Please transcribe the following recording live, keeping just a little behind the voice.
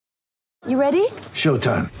You ready?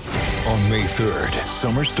 Showtime. On May 3rd,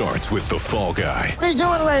 summer starts with The Fall Guy. Let's do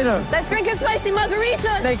it later. Let's drink a spicy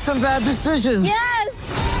margarita. Make some bad decisions. Yes!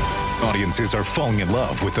 Audiences are falling in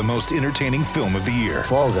love with the most entertaining film of the year.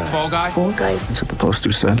 Fall Guy. Fall Guy? Fall guy. That's what the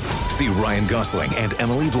poster said. See Ryan Gosling and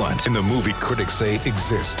Emily Blunt in the movie critics say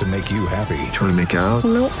exists to make you happy. Trying to make it out?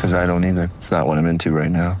 Nope. Because I don't either. It's not what I'm into right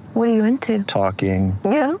now. What are you into? Talking.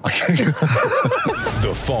 Yeah.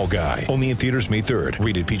 The Fall Guy. Only in theaters May 3rd.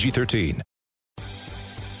 Rated PG-13.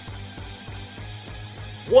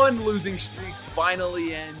 One losing streak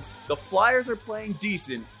finally ends. The Flyers are playing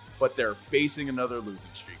decent, but they're facing another losing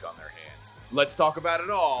streak on their hands. Let's talk about it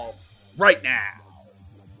all right now.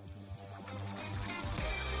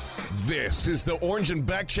 This is the Orange and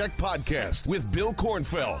Backcheck podcast with Bill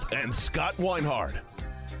Kornfeld and Scott Weinhard.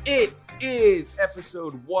 It is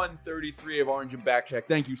episode 133 of Orange and Backcheck.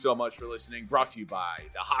 Thank you so much for listening. Brought to you by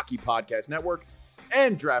the Hockey Podcast Network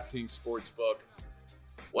and DraftKings Sportsbook.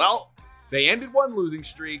 Well, they ended one losing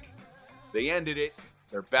streak. They ended it.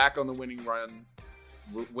 They're back on the winning run,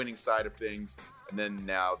 winning side of things. And then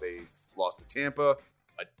now they've lost to Tampa.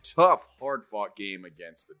 A tough, hard-fought game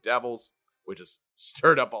against the Devils, which has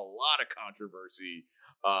stirred up a lot of controversy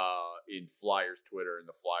in Flyers Twitter and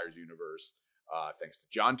the Flyers universe. Thanks to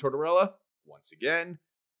John Tortorella, once again.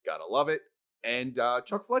 Gotta love it. And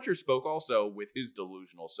Chuck Fletcher spoke also with his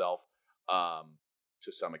delusional self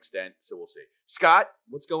to some extent. So we'll see. Scott,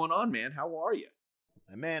 what's going on, man? How are you?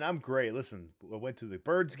 Man, I'm great. Listen, I went to the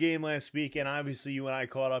Birds game last weekend. Obviously, you and I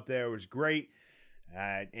caught up there. It was great.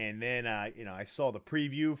 And then, I saw the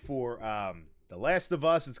preview for The Last of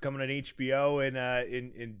Us. It's coming on HBO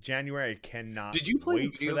in January. I cannot Did you play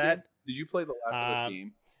wait for that. Game? Did you play the Last of Us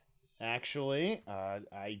game? Actually,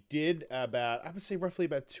 I did I would say roughly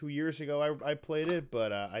about 2 years ago I played it,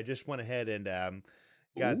 but I just went ahead and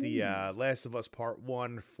got the Last of Us Part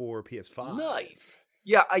 1 for PS5. Nice.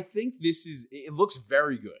 Yeah, I think it looks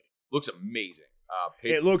very good. Looks amazing.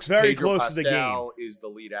 It looks very Pedro close to the game. Pascal is the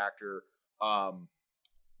lead actor.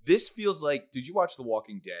 This feels like, did you watch The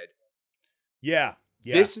Walking Dead? Yeah.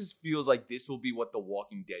 Feels like this will be what The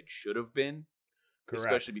Walking Dead should have been. Correct.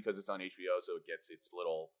 Especially because it's on HBO, so it gets its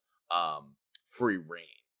little free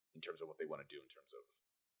reign in terms of what they want to do in terms of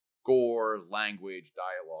gore, language,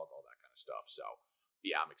 dialogue, all that kind of stuff. So,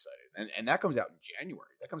 yeah, I'm excited. And that comes out in January.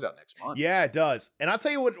 That comes out next month. Yeah, it does. And I'll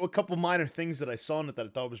tell you what, a couple minor things that I saw in it that I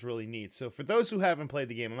thought was really neat. So for those who haven't played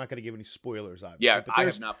the game, I'm not going to give any spoilers, obviously. Yeah, I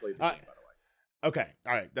have not played the game, by the way. Okay,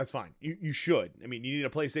 all right, that's fine. You should. I mean, you need a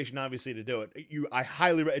PlayStation, obviously, to do it. I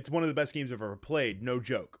highly. It's one of the best games I've ever played. No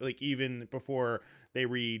joke. Like even before they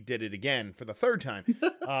redid it again for the third time.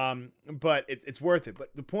 But it's worth it. But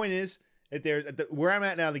the point is that where I'm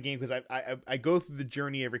at now, the game, because I go through the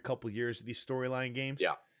journey every couple of years of these storyline games.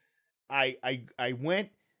 Yeah. I went.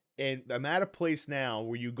 And I'm at a place now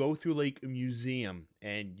where you go through like a museum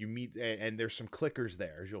and you meet, and there's some clickers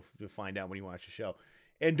there, as you'll find out when you watch the show.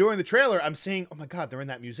 And during the trailer, I'm seeing, oh my God, they're in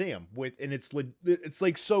that museum and it's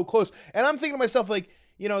like so close. And I'm thinking to myself, like,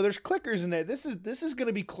 there's clickers in there. This is going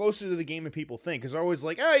to be closer to the game than people think. Because they're always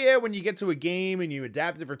like, oh yeah, when you get to a game and you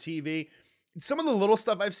adapt it for TV. Some of the little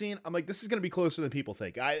stuff I've seen, I'm like, this is going to be closer than people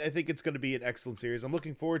think. I think it's going to be an excellent series. I'm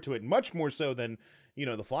looking forward to it much more so than,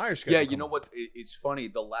 the Flyers. Yeah, you know what? It's funny.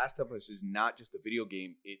 The Last of Us is not just a video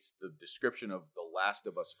game. It's the description of the Last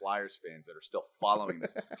of Us Flyers fans that are still following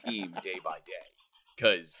this team day by day.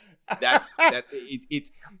 Because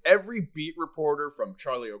it's every beat reporter from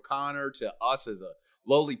Charlie O'Connor to us as a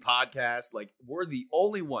lowly podcast. Like, we're the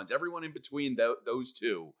only ones. Everyone in between those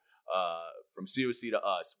two, from COC to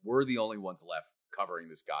us, we're the only ones left covering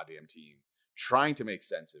this goddamn team, trying to make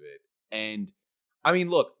sense of it. And I mean,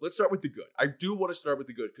 look, let's start with the good. I do want to start with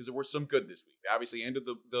the good because there was some good this week. They obviously ended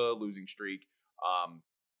the losing streak.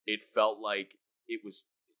 It felt like it was.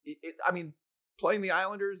 I mean, playing the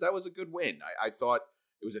Islanders, that was a good win. I thought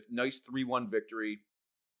it was a nice 3-1 victory.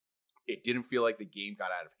 It didn't feel like the game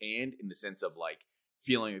got out of hand in the sense of like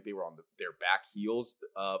feeling like they were on their back heels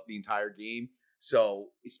the entire game. So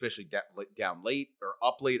especially down late or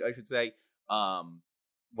up late, I should say,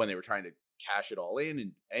 when they were trying to cash it all in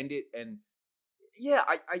and end it. And yeah,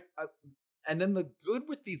 I and then the good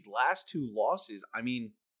with these last two losses, I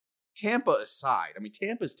mean, Tampa aside, I mean,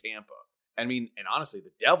 Tampa's Tampa. I mean, and honestly,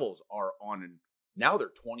 the Devils are now they're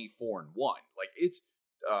 24-1. Like it's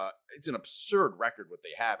an absurd record what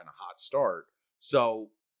they have in a hot start. So,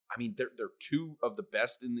 I mean, they're two of the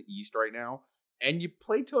best in the East right now, and you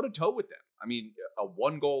play toe to toe with them. I mean, a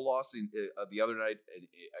 1-goal loss in the other night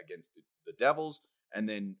against the Devils, and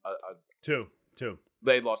then two.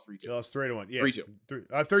 They lost 3-2. They lost 3-1. Yeah, 3-2.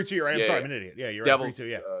 3-2. Right? I'm sorry, I'm an idiot. Yeah, you're Devils, right.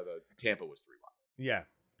 3-2. Yeah, the Tampa was 3-1. Yeah.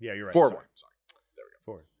 Yeah, you're right. 4-1. Sorry. Sorry. There we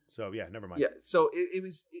go. 4. So yeah, never mind. Yeah, so it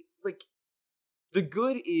was like the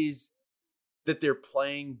good is that they're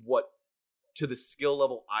playing what to the skill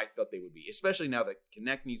level I thought they would be, especially now that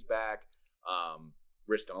Konechny's back.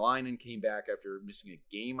 Ristolainen came back after missing a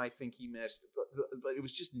game I think he missed. But it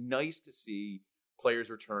was just nice to see players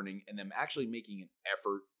returning and them actually making an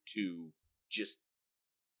effort to just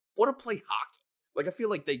want to play hockey. Like, I feel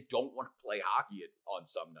like they don't want to play hockey on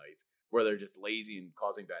some nights where they're just lazy and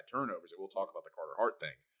causing bad turnovers. And we'll talk about the Carter Hart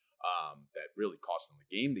thing that really cost them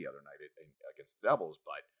the game the other night against the Devils.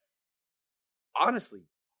 But honestly,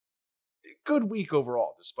 good week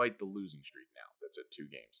overall, despite the losing streak now. That's at 2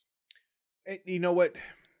 games. You know what?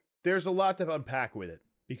 There's a lot to unpack with it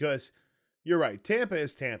because you're right. Tampa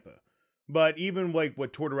is Tampa. But even like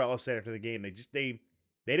what Tortorella said after the game, they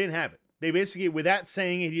didn't have it. They basically, with that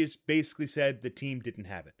saying it, he just basically said the team didn't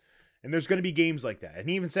have it. And there's going to be games like that. And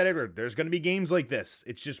he even said it, there's going to be games like this.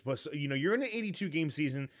 It's just, you're in an 82-game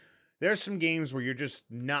season. There's some games where you're just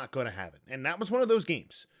not going to have it. And that was one of those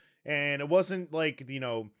games. And it wasn't like,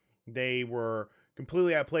 they were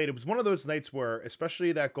completely outplayed. It was one of those nights where,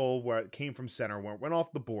 especially that goal where it came from center, where it went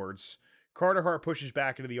off the boards, Carter Hart pushes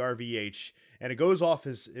back into the RVH, and it goes off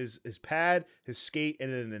his pad, his skate,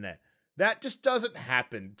 and then the net. That just doesn't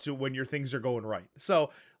happen to when your things are going right. So,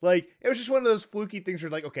 it was just one of those fluky things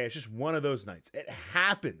where okay, it's just one of those nights. It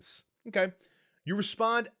happens. Okay. You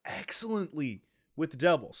respond excellently with the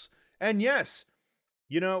Devils. And yes,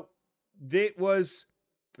 I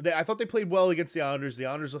thought they played well against the Islanders. The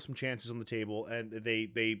Islanders left some chances on the table, and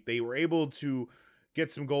they were able to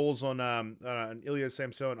get some goals on Ilya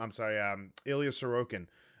Sorokin,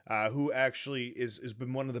 who actually has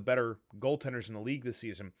been one of the better goaltenders in the league this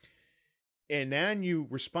season. And then you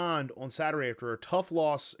respond on Saturday after a tough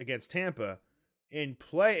loss against Tampa and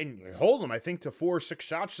play and hold them, I think, to 4 or 6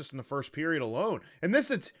 shots just in the first period alone. And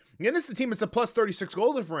this is the team. It's a plus 36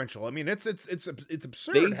 goal differential. I mean, it's absurd.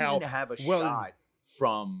 They didn't have a shot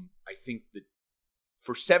from, I think,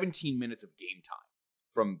 for 17 minutes of game time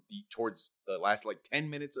from towards the last 10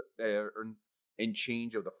 minutes and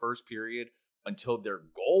change of the first period until their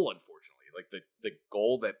goal. Unfortunately, the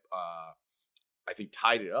goal that I think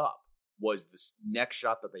tied it up was the next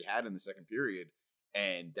shot that they had in the second period,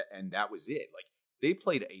 and that was it. They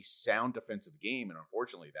played a sound defensive game, and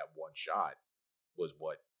unfortunately, that one shot was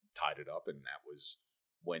what tied it up, and that was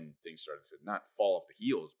when things started to not fall off the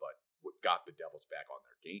heels, but what got the Devils back on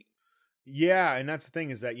their game. Yeah, and that's the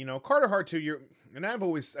thing is that Carter Hart too. And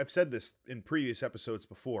I've said this in previous episodes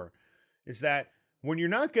before, is that when you're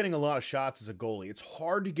not getting a lot of shots as a goalie, it's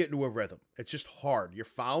hard to get into a rhythm. It's just hard. You're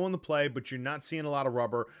following the play, but you're not seeing a lot of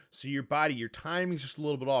rubber. So your timing's just a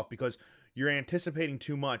little bit off because you're anticipating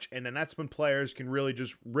too much. And then that's when players can really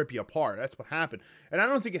just rip you apart. That's what happened. And I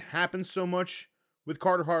don't think it happened so much with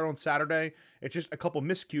Carter Hart on Saturday. It's just a couple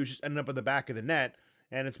miscues just ended up in the back of the net.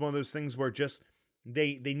 And it's one of those things where just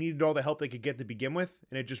they needed all the help they could get to begin with.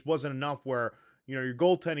 And it just wasn't enough where your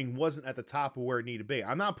goaltending wasn't at the top of where it needed to be.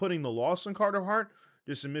 I'm not putting the loss on Carter Hart,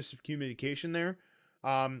 just some miscommunication there.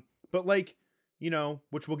 But which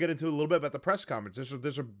we'll get into a little bit about the press conference.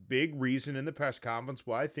 There's a big reason in the press conference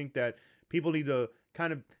why I think that people need to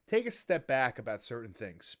kind of take a step back about certain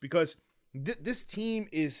things. Because this team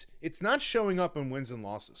it's not showing up in wins and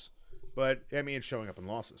losses. But, I mean, it's showing up in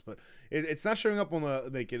losses. But it's not showing up on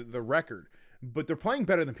the record. But they're playing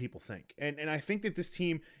better than people think. And I think that this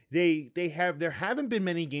team, there haven't been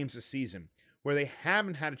many games this season where they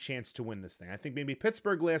haven't had a chance to win this thing. I think maybe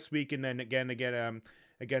Pittsburgh last week and then again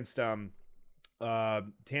against Tampa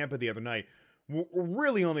the other night. We're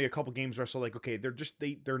really only a couple games where so okay,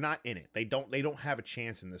 they're not in it. They don't have a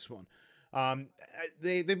chance in this one.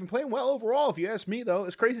 They've been playing well overall. If you ask me, though,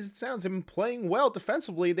 as crazy as it sounds, they've been playing well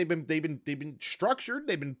defensively. They've been structured.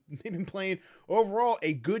 They've been playing overall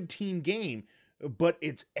a good team game. But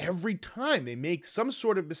it's every time they make some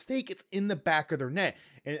sort of mistake, it's in the back of their net.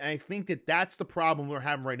 And I think that that's the problem we're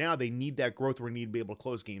having right now. They need that growth where they need to be able to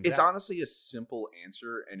close games It's out. honestly a simple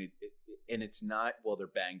answer, and it's not, they're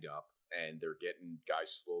banged up, and they're getting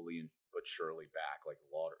guys slowly but surely back, like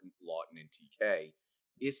Lawton and TK.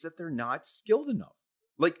 It's that they're not skilled enough.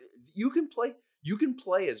 You can play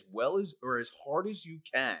as well as or as hard as you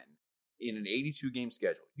can in an 82-game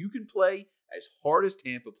schedule. You can play as hard as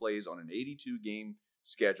Tampa plays on an 82-game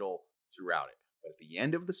schedule throughout it. But at the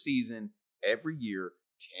end of the season, every year,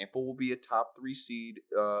 Tampa will be a top 3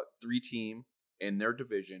 team in their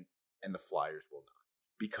division, and the Flyers will not.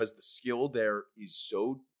 Because the skill there is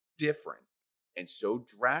so different and so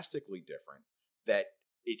drastically different that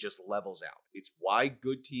it just levels out. It's why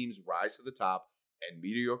good teams rise to the top and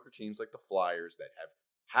mediocre teams like the Flyers that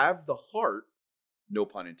have the heart no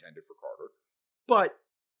pun intended for Carter. But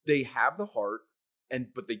they have the heart,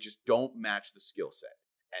 but they just don't match the skill set.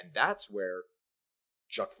 And that's where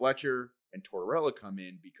Chuck Fletcher and Tortorella come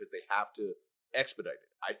in because they have to expedite it.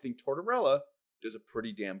 I think Tortorella does a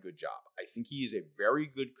pretty damn good job. I think he is a very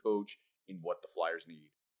good coach in what the Flyers need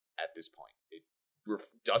at this point. It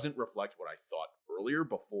doesn't reflect what I thought earlier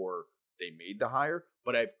before they made the hire,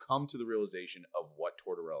 but I've come to the realization of what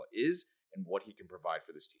Tortorella is and what he can provide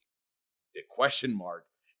for this team. The question mark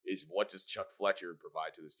is, what does Chuck Fletcher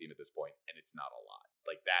provide to this team at this point? And it's not a lot.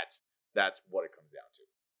 Like that's what it comes down to.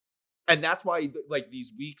 And that's why, like,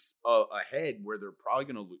 these weeks ahead, where they're probably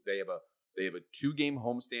going to lose, they have a 2-game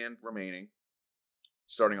homestand remaining,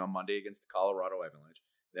 starting on Monday against the Colorado Avalanche,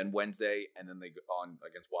 then Wednesday, and then they go on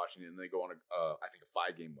against Washington, and they go on I think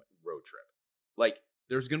a 5-game road trip. Like,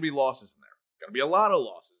 there's going to be losses in there. Going to be a lot of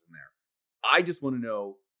losses in there. I just want to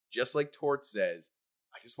know, just like Tort says,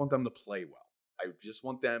 I just want them to play well. I just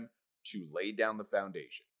want them to lay down the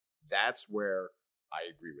foundation. That's where I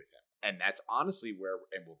agree with him. And that's honestly where,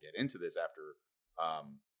 and we'll get into this after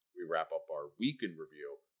we wrap up our weekend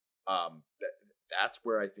review, that's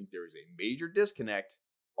where I think there is a major disconnect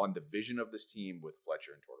on the vision of this team with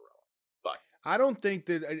Fletcher and Tortorella. But I don't think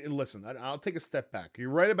that. Listen, I'll take a step back. You're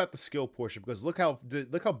right about the skill portion, because look how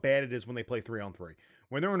bad it is when they play 3-on-3.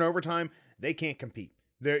 When they're in overtime, they can't compete.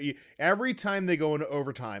 Every time they go into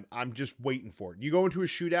overtime, I'm just waiting for it. You go into a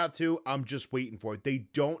shootout too, I'm just waiting for it. They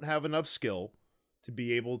don't have enough skill to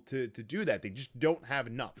be able to do that. They just don't have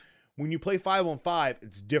enough. When you play 5-on-5,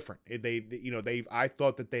 it's different. I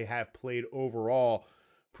thought that they have played overall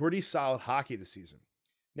pretty solid hockey this season.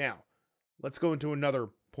 Now, let's go into another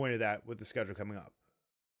point of that with the schedule coming up.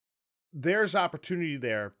 There's opportunity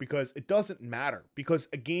there because it doesn't matter. Because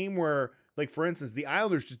a game where, like, for instance, the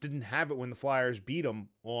Islanders just didn't have it when the Flyers beat them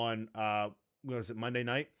on, Monday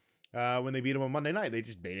night? When they beat them on Monday night, they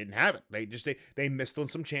didn't have it. They missed on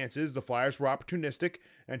some chances. The Flyers were opportunistic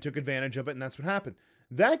and took advantage of it, and that's what happened.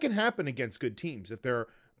 That can happen against good teams if they're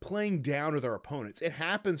playing down to their opponents. It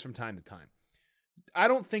happens from time to time. I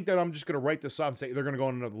don't think that I'm just going to write this off and say they're going to go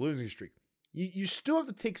on another losing streak. You still have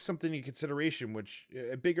to take something into consideration, which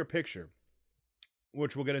a bigger picture,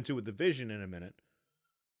 which we'll get into with the vision in a minute.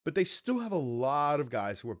 But they still have a lot of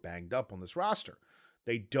guys who are banged up on this roster.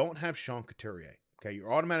 They don't have Sean Couturier. Okay,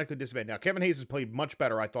 you're automatically disadvantaged. Now, Kevin Hayes has played much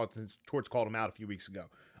better, I thought, since Torts called him out a few weeks ago.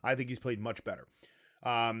 I think he's played much better.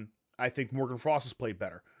 I think Morgan Frost has played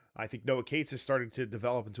better. I think Noah Cates is starting to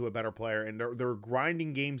develop into a better player, and they're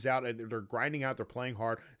grinding games out, and they're grinding out, they're playing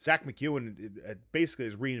hard. Zach McEwen basically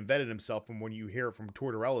has reinvented himself from when you hear it from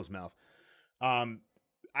Tortorella's mouth.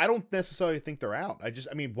 I don't necessarily think they're out.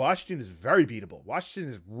 Washington is very beatable.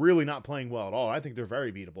 Washington is really not playing well at all. I think they're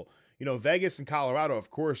very beatable. Vegas and Colorado,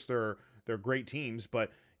 of course, they're great teams,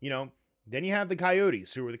 but, then you have the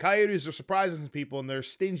Coyotes, the Coyotes are surprising some people, and they're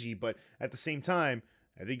stingy, but at the same time,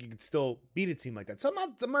 I think you can still beat a team like that. So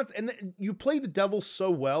I'm not, and you play the Devils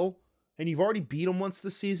so well, and you've already beat them once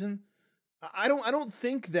this season. I don't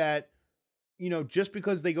think that, just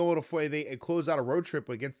because they go they close out a road trip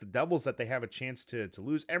against the Devils, that they have a chance to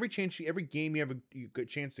lose. Every game you have a good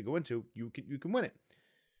chance to go into, you can win it.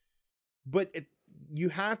 But you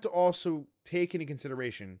have to also take into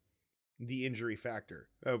consideration the injury factor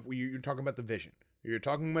of, you're talking about the vision. You're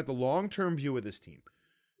talking about the long-term view of this team.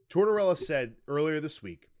 Tortorella said earlier this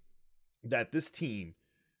week that this team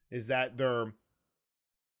is that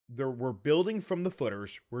we're building from the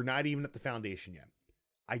footers. We're not even at the foundation yet.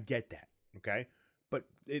 I get that, okay? But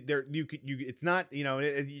it's not,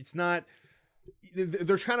 it's not.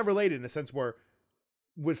 They're kind of related in a sense where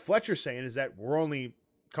what Fletcher's saying is that we're only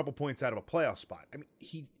a couple points out of a playoff spot. I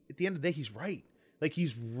mean, at the end of the day, he's right. Like,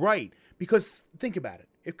 he's right. Because think about it.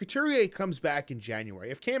 If Couturier comes back in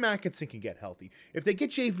January, if Cam Atkinson can get healthy, if they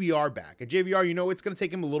get JVR back, and JVR, it's going to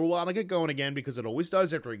take him a little while to get going again because it always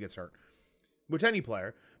does after he gets hurt, with any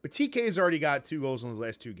player. But TK's already got 2 goals in his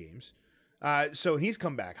last 2 games. So he's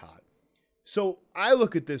come back hot. So I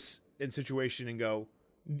look at this situation and go,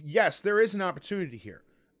 yes, there is an opportunity here.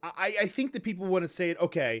 I think that people want to say it,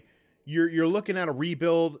 okay, you're looking at a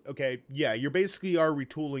rebuild. Okay, yeah, you're basically are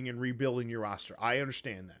retooling and rebuilding your roster. I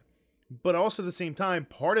understand that. But also at the same time,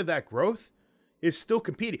 part of that growth is still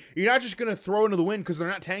competing. You're not just going to throw into the wind because they're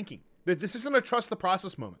not tanking. This isn't a trust the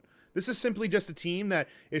process moment. This is simply just a team that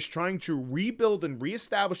is trying to rebuild and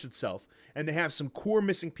reestablish itself, and they have some core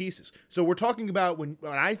missing pieces. So we're talking about when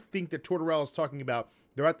I think that Tortorella is talking about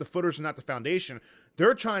they're at the footers and not the foundation,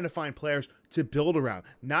 they're trying to find players to build around,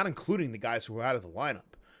 not including the guys who are out of the lineup.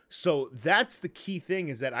 So that's the key thing,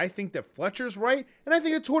 is that I think that Fletcher's right, and I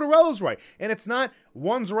think that Tortorella's right. And it's not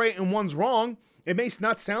one's right and one's wrong. It may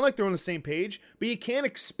not sound like they're on the same page, but you can't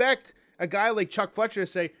expect a guy like Chuck Fletcher to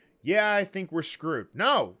say, yeah, I think we're screwed.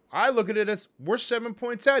 No, I look at it as we're 7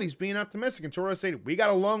 points out. He's being optimistic. And Tortorella saying, we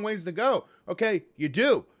got a long ways to go. Okay, you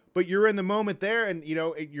do. But you're in the moment there, and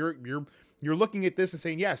you're looking at this and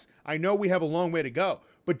saying, yes, I know we have a long way to go.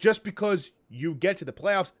 But just because you get to the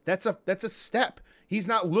playoffs, that's a step. He's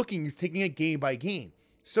not looking, he's taking it game by game.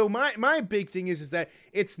 So my big thing is that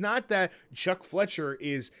it's not that Chuck Fletcher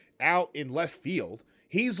is out in left field.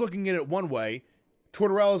 He's looking at it one way.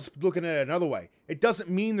 Tortorella's looking at it another way. It doesn't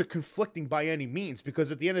mean they're conflicting by any means, because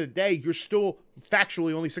at the end of the day, you're still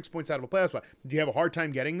factually only 6 points out of a playoff spot. Do you have a hard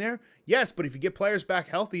time getting there? Yes, but if you get players back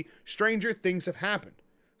healthy, stranger things have happened.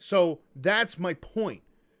 So that's my point.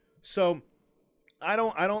 So I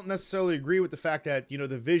don't necessarily agree with the fact that,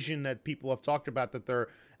 the vision that people have talked about, that they're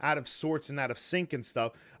out of sorts and out of sync and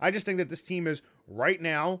stuff. I just think that this team is right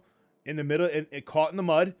now in the middle and caught in the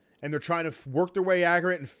mud, and they're trying to work their way out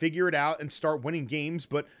and figure it out and start winning games,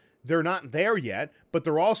 but they're not there yet, but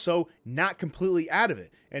they're also not completely out of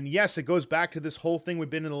it. And yes, it goes back to this whole thing we've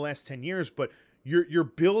been in the last 10 years, but you're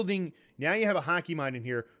building, now you have a hockey mind in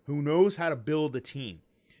here who knows how to build a team.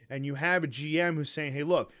 And you have a GM who's saying, hey,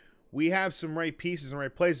 look, we have some right pieces in the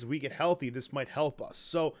right places. If we get healthy, this might help us.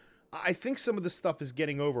 So I think some of this stuff is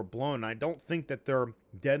getting overblown. I don't think that they're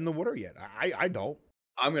dead in the water yet. I don't.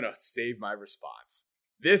 I'm going to save my response.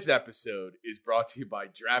 This episode is brought to you by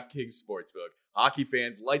DraftKings Sportsbook. Hockey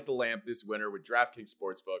fans, light the lamp this winter with DraftKings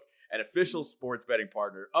Sportsbook, an official sports betting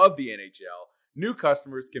partner of the NHL. New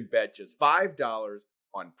customers can bet just $5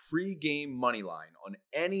 on pre-game money line on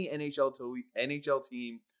any NHL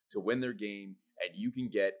team to win their game, and you can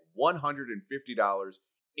get $150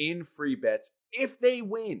 in free bets if they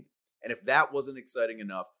win. And if that wasn't exciting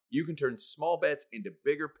enough, you can turn small bets into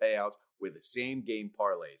bigger payouts with the same game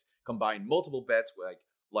parlays. Combine multiple bets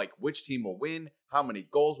like which team will win, how many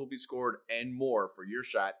goals will be scored, and more for your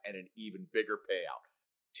shot at an even bigger payout.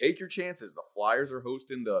 Take your chances. The Flyers are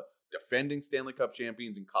hosting the defending Stanley Cup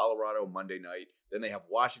champions in Colorado Monday night. Then they have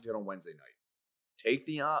Washington on Wednesday night. Take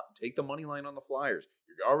the money line on the Flyers.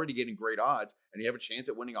 You're already getting great odds, and you have a chance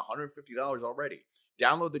at winning $150 already.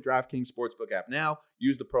 Download the DraftKings Sportsbook app now.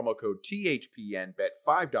 Use the promo code THPN. Bet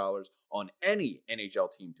 $5 on any NHL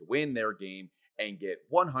team to win their game and get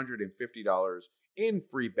 $150 in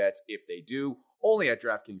free bets if they do. Only at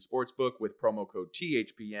DraftKings Sportsbook with promo code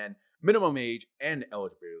THPN. Minimum age and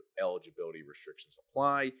eligibility restrictions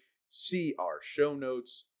apply. See our show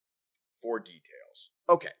notes for details.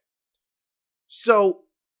 Okay. So,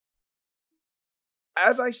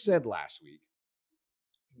 as I said last week,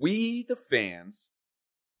 we, the fans,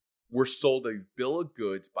 were sold a bill of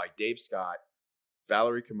goods by Dave Scott,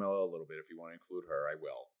 Valerie Camillo a little bit, if you want to include her, I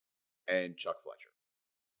will, and Chuck Fletcher,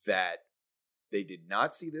 that they did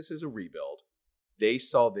not see this as a rebuild. They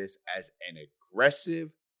saw this as an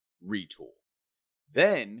aggressive retool.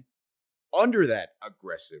 Then, under that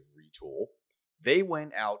aggressive retool, they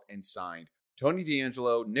went out and signed Tony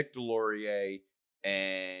DeAngelo, Nick Delorier,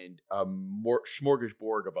 and a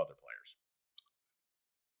smorgasbord of other players.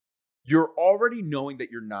 You're already knowing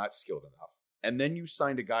that you're not skilled enough. And then you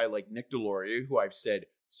signed a guy like Nick Delorier, who I've said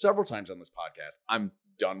several times on this podcast, I'm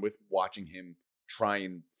done with watching him try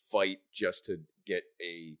and fight just to get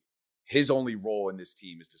his only role in this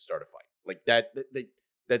team is to start a fight. Like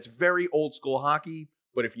that's very old school hockey.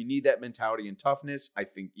 But if you need that mentality and toughness, I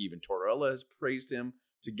think even Tortorella has praised him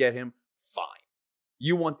to get him. Fine.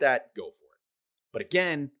 You want that, go for it. But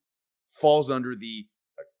again, falls under the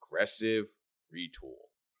aggressive retool.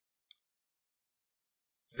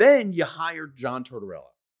 Then you hired John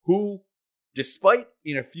Tortorella, who, despite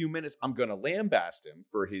in a few minutes, I'm going to lambaste him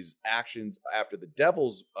for his actions after the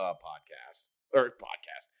Devils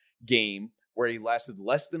game, where he lasted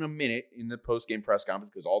less than a minute in the post-game press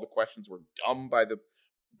conference because all the questions were dumb by the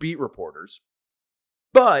beat reporters.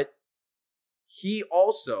 But he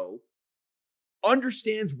also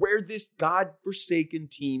understands where this godforsaken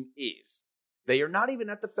team is. They are not even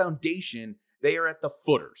at the foundation. They are at the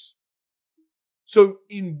footers. So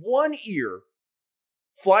in one ear,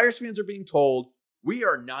 Flyers fans are being told, we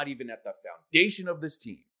are not even at the foundation of this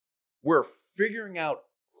team. We're figuring out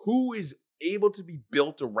who is able to be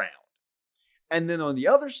built around. And then on the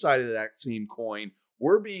other side of that same coin,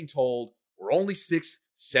 we're being told we're only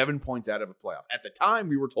 6-7 points out of a playoff. At the time,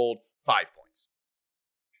 we were told 5 points.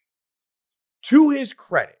 To his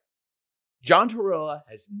credit, John Tortorella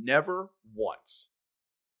has never once,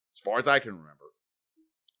 as far as I can remember,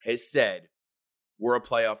 has said, we're a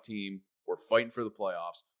playoff team, we're fighting for the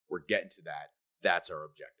playoffs, we're getting to that, that's our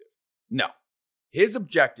objective. No. His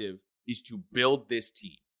objective is to build this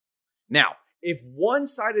team. Now, if one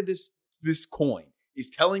side of this this coin is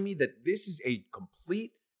telling me that this is a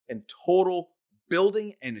complete and total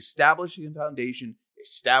building and establishing a foundation,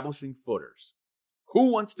 establishing footers.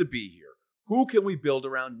 Who wants to be here? Who can we build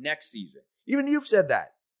around next season? Even you've said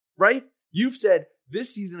that, right? You've said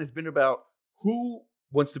this season has been about who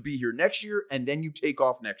wants to be here next year, and then you take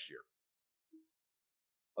off next year.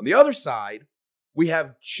 On the other side, we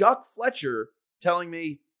have Chuck Fletcher telling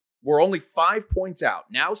me we're only 5 points out,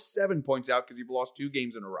 now 7 points out because you've lost 2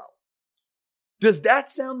 games in a row. Does that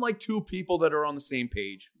sound like two people that are on the same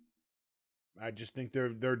page? I just think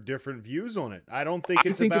they're different views on it. I don't think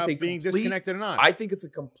it's about being disconnected or not. I think it's a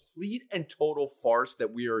complete and total farce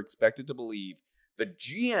that we are expected to believe the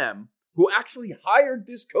GM, who actually hired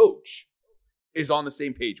this coach, is on the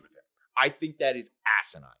same page with him. I think that is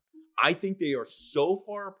asinine. I think they are so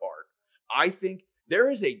far apart. I think there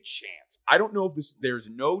is a chance. I don't know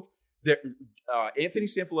if Anthony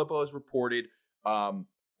Sanfilippo has reported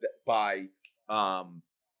by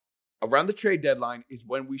around the trade deadline is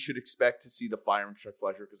when we should expect to see the firing Chuck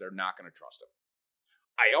Fletcher because they're not going to trust him.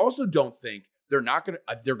 I also don't think they're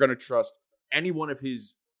going to trust any one of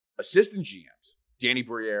his assistant GMs, Danny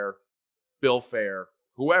Briere, Bill Fair,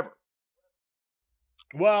 whoever.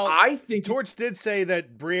 Well, I think Torch did say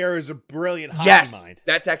that Briere is a brilliant hockey mind.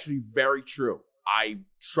 That's actually very true.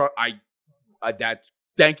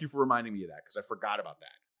 Thank you for reminding me of that because I forgot about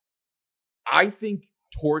that. I think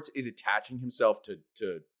Torts is attaching himself to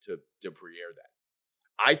Briere.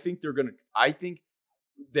 I think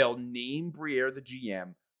they'll name Briere the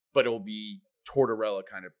GM, but it'll be Tortorella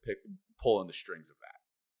kind of pulling the strings of that.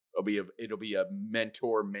 It'll be a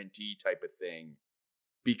mentor-mentee type of thing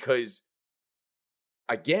because,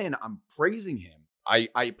 again, I'm praising him.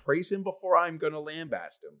 I praise him before I'm going to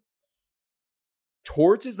lambaste him.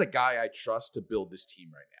 Torts is the guy I trust to build this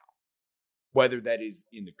team right now. Whether that is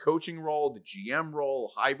in the coaching role, the GM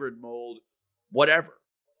role, hybrid mold, whatever.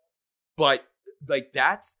 But like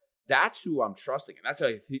that's who I'm trusting. And that's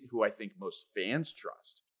who I think most fans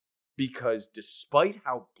trust. Because despite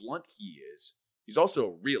how blunt he is, he's also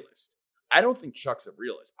a realist. I don't think Chuck's a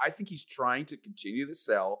realist. I think he's trying to continue to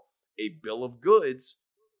sell a bill of goods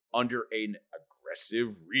under an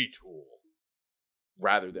aggressive retool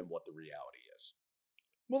rather than what the reality is.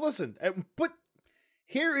 Well, listen, but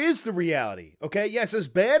here is the reality, okay? Yes, as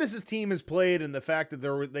bad as his team has played, and the fact that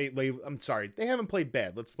they haven't played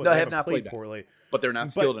bad. They have not played poorly, but they're not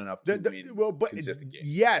skilled enough to win consistent games.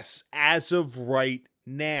 Yes, as of right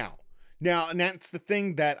now. Now, and that's the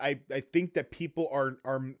thing that I think that people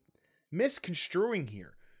are misconstruing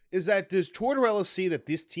here is that does Tortorella see that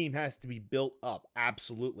this team has to be built up?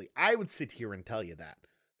 Absolutely, I would sit here and tell you that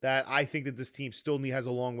I think that this team still has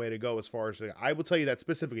a long way to go as far as I will tell you that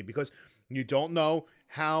specifically because you don't know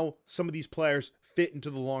how some of these players fit into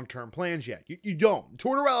the long-term plans yet. You don't.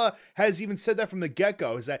 Tortorella has even said that from the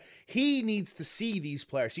get-go is that he needs to see these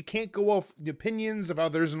players. He can't go off the opinions of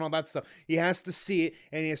others and all that stuff. He has to see it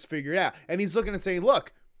and he has to figure it out. And he's looking and saying,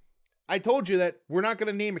 look, I told you that we're not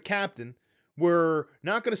going to name a captain. We're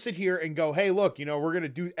not going to sit here and go, hey, look, we're going to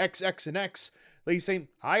do X, X, and X. Like he's saying,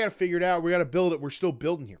 I got to figure it out. We got to build it. We're still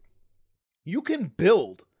building here. You can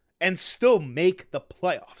build and still make the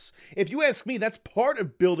playoffs. If you ask me, that's part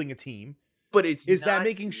of building a team. But is that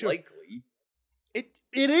making sure likely? It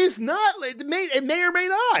is not. It may or may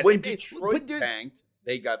not. When Detroit tanked,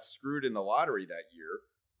 they got screwed in the lottery that year,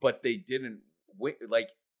 but they didn't win. Like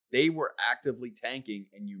they were actively tanking,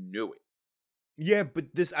 and you knew it. Yeah, but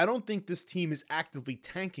I don't think this team is actively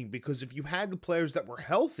tanking because if you had the players that were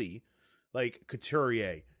healthy, like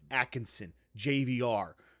Couturier, Atkinson,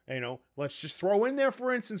 JVR, let's just throw in there,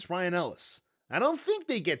 for instance, Ryan Ellis. I don't think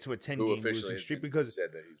they get to a 10-game losing streak because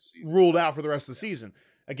he's ruled out for the rest of the season.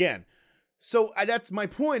 Again, so that's my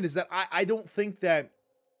point is that I don't think that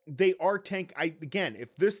they are tank. Again,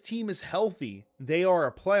 if this team is healthy, they are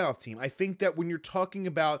a playoff team. I think that when you're talking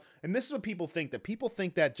about, and this is what people think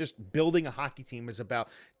that just building a hockey team is about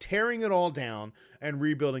tearing it all down and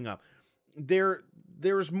rebuilding up.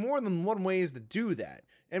 There's more than one ways to do that.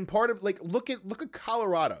 And part of look at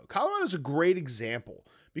Colorado. Colorado's a great example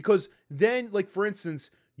because then for instance,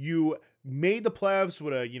 you made the playoffs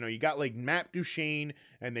with you got Matt Duchene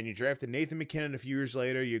and then you drafted Nathan McKinnon a few years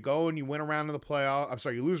later. You go and you win around in the playoffs.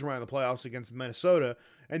 You lose around in the playoffs against Minnesota.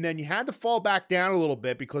 And then you had to fall back down a little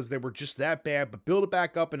bit because they were just that bad, but build it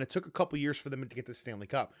back up. And it took a couple years for them to get the Stanley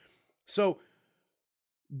Cup. So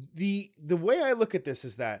the way I look at this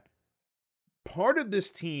is that part of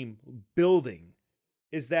this team building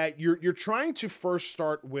is that you're trying to first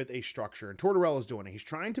start with a structure, and Tortorella's doing it. He's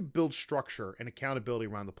trying to build structure and accountability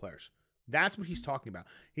around the players. That's what he's talking about.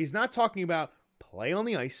 He's not talking about play on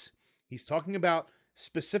the ice. He's talking about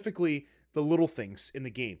specifically the little things in the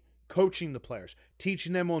game, coaching the players,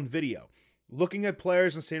 teaching them on video, looking at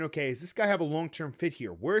players and saying, okay, does this guy have a long-term fit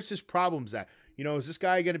here? Where's his problems at? You know, is this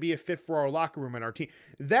guy going to be a fit for our locker room and our team?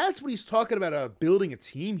 That's what he's talking about building a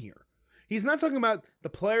team here. He's not talking about the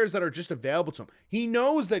players that are just available to him. He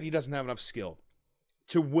knows that he doesn't have enough skill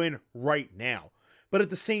to win right now. But at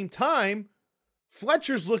the same time,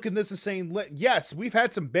 Fletcher's looking at this and saying, yes, we've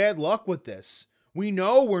had some bad luck with this. We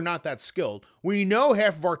know we're not that skilled. We know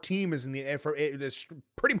half of our team is is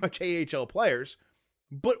pretty much AHL players.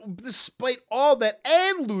 But despite all that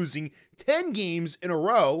and losing 10 games in a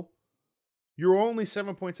row, you're only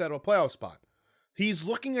 7 points out of a playoff spot. He's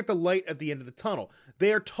looking at the light at the end of the tunnel.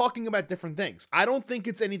 They are talking about different things. I don't think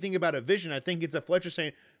it's anything about a vision. I think it's a Fletcher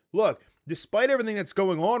saying, look, despite everything that's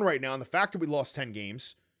going on right now and the fact that we lost 10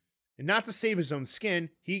 games, and not to save his own skin,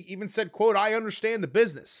 he even said, quote, I understand the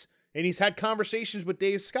business. And he's had conversations with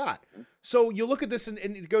Dave Scott. So you look at this and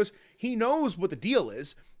it goes, he knows what the deal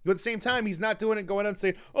is. But at the same time, he's not doing it going out and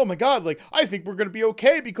saying, oh my God, like, I think we're going to be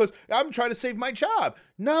okay because I'm trying to save my job.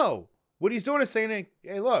 No. What he's doing is saying,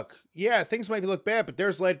 hey, look, yeah, things might look bad, but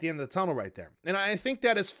there's light at the end of the tunnel right there. And I think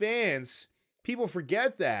that as fans, people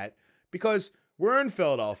forget that because we're in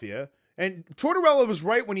Philadelphia. And Tortorella was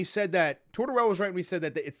right when he said that. Tortorella was right when he said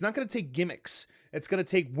that it's not going to take gimmicks. It's going to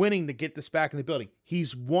take winning to get this back in the building.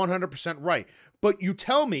 He's 100% right. But you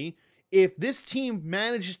tell me, if this team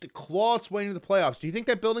manages to claw its way into the playoffs, do you think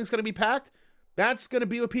that building's going to be packed? That's going to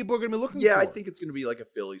be what people are going to be looking for. Yeah, I think it's going to be like a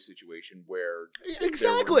Philly situation where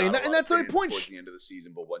exactly, and that's my point. Towards the end of the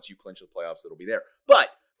season, but once you clinch the playoffs, it'll be there. But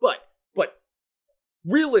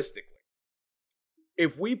realistically,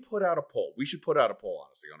 if we put out a poll, we should put out a poll,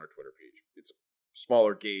 honestly, on our Twitter page. It's a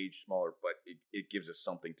smaller gauge, but it gives us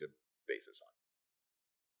something to base this on.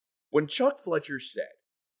 When Chuck Fletcher said,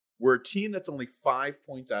 we're a team that's only 5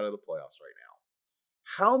 points out of the playoffs right now,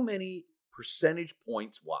 how many percentage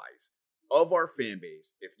points wise of our fan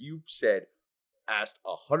base, if you asked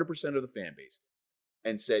 100% of the fan base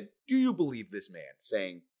and said, do you believe this man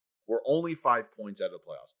saying we're only 5 points out of the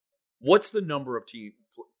playoffs? What's the number of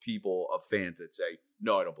people, of fans that say,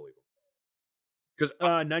 no, I don't believe him? Because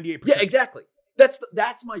 98%. Yeah, exactly. That's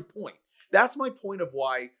my point. That's my point of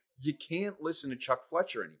why you can't listen to Chuck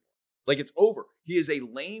Fletcher anymore. Like, it's over. He is a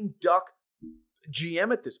lame duck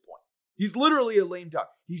GM at this point. He's literally a lame duck.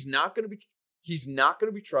 He's not going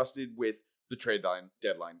to be trusted with the trade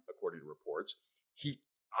deadline, according to reports.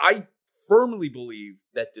 I firmly believe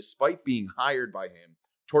that despite being hired by him,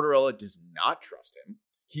 Tortorella does not trust him.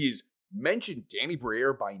 He's mentioned Danny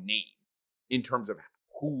Briere by name in terms of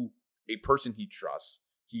who a person he trusts.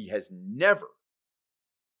 He has never,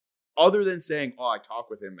 other than saying, I talk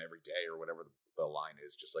with him every day or whatever the line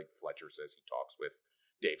is, just like Fletcher says he talks with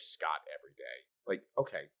Dave Scott every day. Like,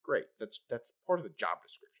 okay, great. That's part of the job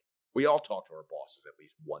description. We all talk to our bosses at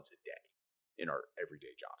least once a day in our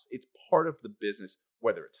everyday jobs. It's part of the business,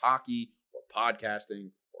 whether it's hockey or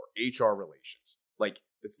podcasting or HR relations. Like,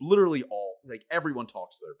 it's literally all, like, everyone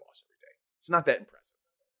talks to their boss every day. It's not that impressive.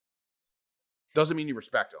 Doesn't mean you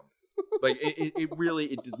respect them. Like, it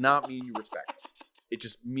really does not mean you respect them. It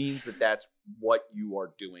just means that that's what you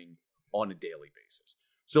are doing on a daily basis.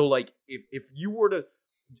 So, like, if you were to,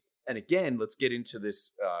 and again, let's get into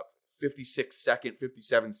this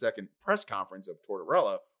 57-second press conference of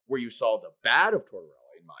Tortorella, where you saw the bad of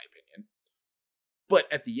Tortorella, in my opinion.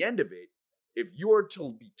 But at the end of it, if you were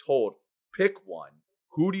to be told, pick one,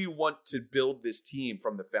 who do you want to build this team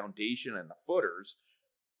from the foundation and the footers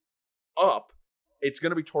up, it's going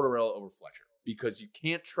to be Tortorella over Fletcher, because you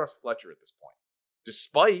can't trust Fletcher at this point,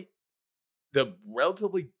 despite the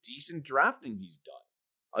relatively decent drafting he's done.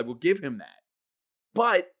 I will give him that.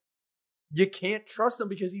 But you can't trust him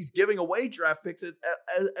because he's giving away draft picks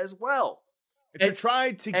as well. To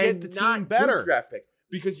try to get the team better. Draft picks,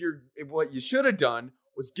 because what you should have done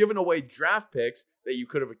was given away draft picks that you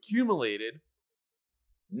could have accumulated,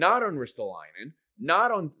 not on Ristolainen,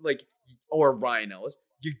 not on or Ryan Ellis.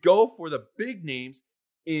 You go for the big names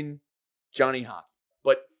in Johnny Hockey.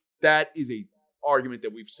 But that is a argument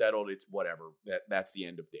that we've settled. It's whatever. That's the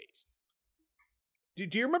end of days.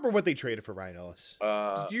 Do you remember what they traded for Ryan Ellis?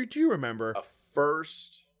 Do you remember? A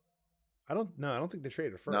first? I don't think they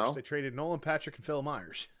traded a first. No? They traded Nolan Patrick and Phil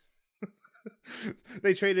Myers.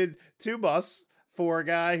 They traded 2 busts for a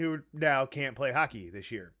guy who now can't play hockey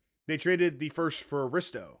this year. They traded the first for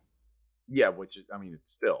Risto. Yeah, which is,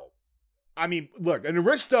 it's still. Look, and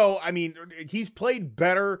Risto, he's played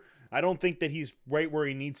better. I don't think that he's right where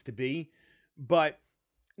he needs to be. But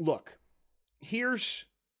look, here's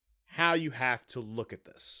how you have to look at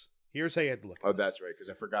this. Here's how you have to look at Oh, this. that's right. Because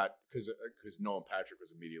I forgot. Because Nolan Patrick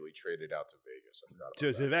was immediately traded out to Vegas. I forgot about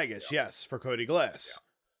To that. Vegas, Yeah. yes, for Cody Glass.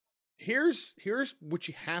 Here's what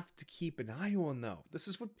you have to keep an eye on, though. This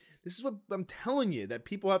is what I'm telling you that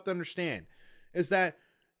people have to understand is that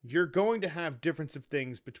you're going to have difference of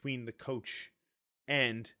things between the coach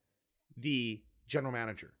and the general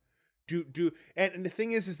manager. And the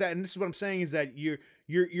thing is that, and this is what I'm saying, is that you're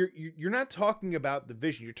not talking about the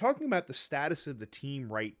vision. You're talking about the status of the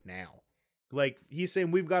team right now. Like, he's saying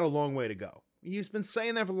we've got a long way to go. He's been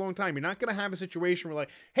saying that for a long time. You're not going to have a situation where,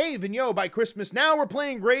 like, hey, Vigneault, by Christmas, now we're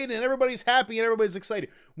playing great and everybody's happy and everybody's excited.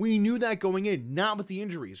 We knew that going in, not with the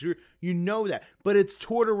injuries. You know that. But it's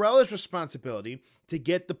Tortorella's responsibility to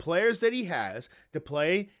get the players that he has to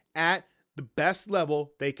play at the best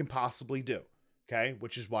level they can possibly do. Okay?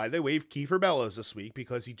 Which is why they waived Kiefer Bellows this week,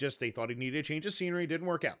 because they thought he needed a change of scenery. It didn't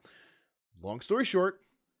work out. Long story short,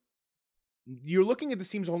 you're looking at this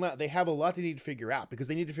team's whole lot. They have a lot they need to figure out, because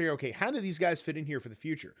they need to figure, okay, how do these guys fit in here for the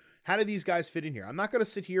future? How do these guys fit in here? I'm not going to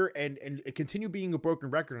sit here and continue being a broken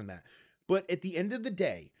record on that. But at the end of the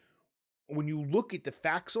day, when you look at the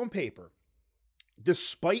facts on paper,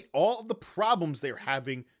 despite all of the problems they're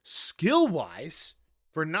having skill-wise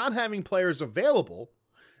for not having players available,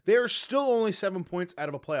 they're still only 7 points out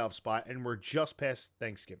of a playoff spot, and we're just past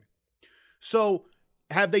Thanksgiving. So,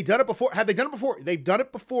 have they done it before? They've done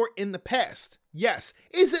it before in the past. Yes.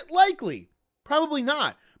 Is it likely? Probably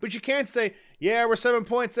not. But you can't say, yeah, we're 7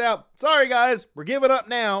 points out. Sorry, guys, we're giving up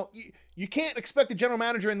now. You can't expect a general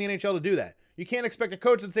manager in the NHL to do that. You can't expect a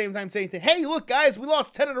coach at the same time saying, hey, look, guys, we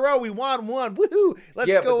lost 10 in a row. We won one. Woohoo. Let's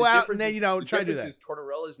go out and then, try to do that.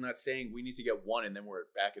 Tortorella is not saying we need to get one and then we're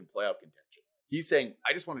back in playoff contention. He's saying,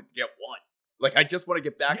 I just want to get one. Like, I just want to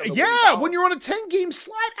get back on the winning column. When you're on a 10-game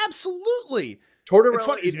slide, absolutely.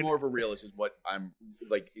 Tortorella is more of a realist, is what I'm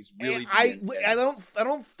like. Is really. I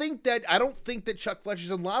don't think that Chuck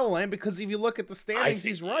Fletcher's in La La Land, because if you look at the standings,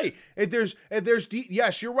 he's right. If there's deep,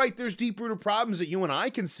 yes, you're right. There's deep rooted problems that you and I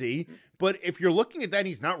can see, but if you're looking at that,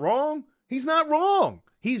 he's not wrong. He's not wrong.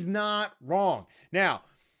 He's not wrong. Now,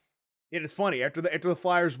 it's funny, after the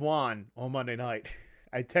Flyers won on Monday night,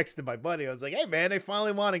 I texted my buddy. I was like, hey man, they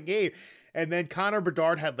finally won a game. And then Connor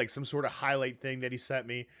Bedard had like some sort of highlight thing that he sent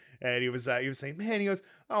me, and he was saying, man, he goes,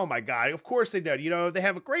 oh my God, of course they did. They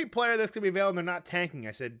have a great player that's gonna be available, and they're not tanking.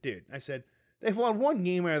 I said, dude, they've won one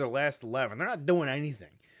game out of their last 11. They're not doing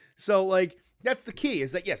anything. So like, that's the key,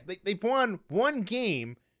 is that yes, they've won one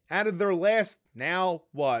game out of their last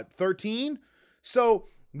 13. So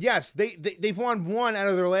yes, they've won one out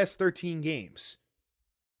of their last 13 games.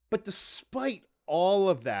 But despite all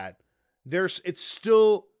of that, it's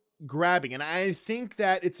still grabbing. And I think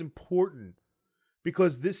that it's important,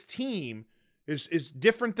 because this team is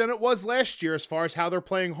different than it was last year as far as how they're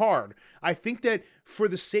playing hard. I think that for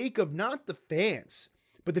the sake of not the fans,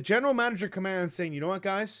 but the general manager coming out and saying, you know what,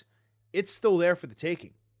 guys, it's still there for the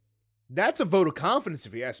taking. That's a vote of confidence,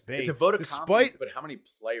 if you ask me. It's a vote of confidence, but how many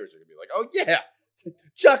players are going to be like, oh yeah,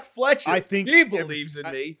 Chuck Fletcher, I think he believes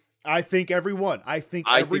in me. I think everyone. I think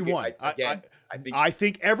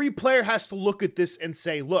every player has to look at this and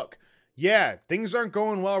say, look, yeah, things aren't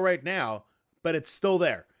going well right now, but it's still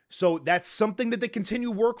there. So that's something that they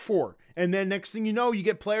continue work for. And then next thing you know, you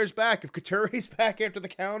get players back. If Couture's back after the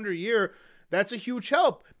calendar year, that's a huge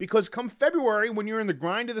help, because come February, when you're in the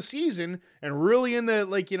grind of the season and really in the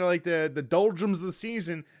the doldrums of the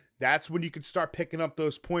season, that's when you can start picking up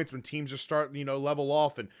those points, when teams are starting, level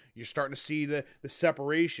off, and you're starting to see the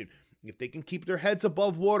separation. If they can keep their heads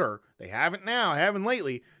above water, they haven't now, haven't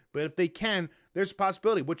lately, but if they can, there's a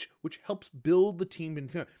possibility, which helps build the team.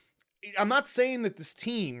 I'm not saying that this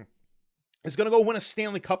team is going to go win a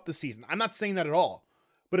Stanley Cup this season. I'm not saying that at all.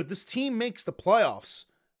 But if this team makes the playoffs,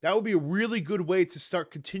 that would be a really good way to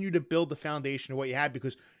continue to build the foundation of what you have,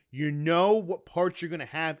 because you know what parts you're going to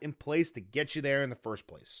have in place to get you there in the first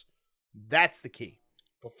place. That's the key.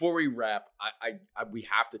 Before we wrap, we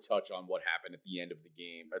have to touch on what happened at the end of the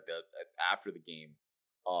game, after the game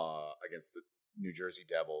against the New Jersey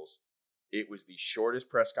Devils. It was the shortest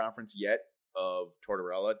press conference yet of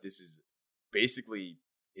Tortorella. This is basically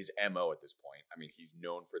his MO at this point. I mean, he's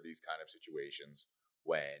known for these kind of situations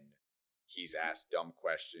when he's asked dumb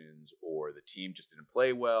questions or the team just didn't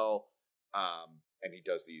play well, and he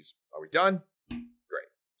does these. Are we done? Great.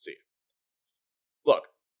 See you. Look.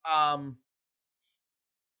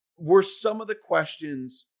 Were some of the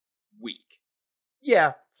questions weak?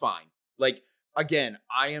 Yeah, fine. Like, again,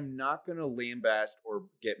 I am not going to lambaste or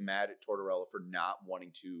get mad at Tortorella for not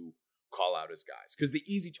wanting to call out his guys, because the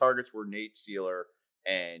easy targets were Nate Seeler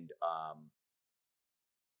and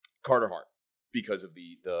Carter Hart, because of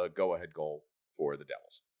the go-ahead goal for the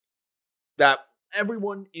Devils. That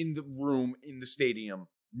everyone in the room, in the stadium,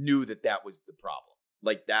 knew that was the problem.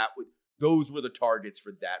 Like those were the targets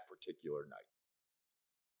for that particular night.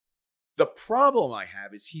 The problem I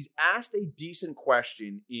have is he's asked a decent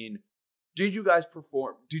question in, did you guys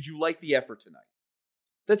perform? Did you like the effort tonight?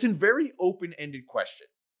 That's a very open-ended question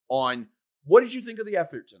on, what did you think of the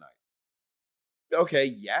effort tonight? Okay,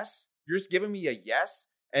 yes. You're just giving me a yes,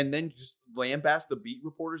 and then just lambast the beat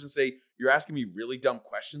reporters and say, you're asking me really dumb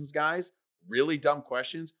questions, guys? Really dumb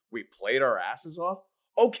questions? We played our asses off?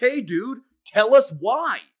 Okay, dude, tell us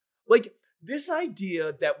why. Like, this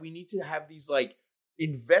idea that we need to have these, like,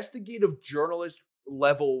 investigative journalist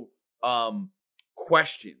level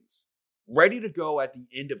questions ready to go at the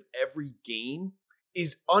end of every game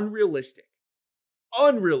is unrealistic.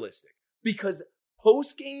 Unrealistic. Because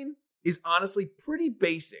post-game is honestly pretty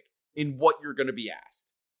basic in what you're going to be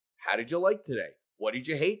asked. How did you like today? What did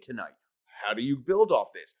you hate tonight? How do you build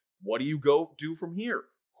off this? What do you go do from here?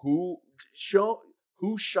 Who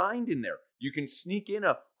shined in there? You can sneak in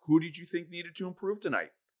who did you think needed to improve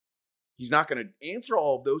tonight? He's not going to answer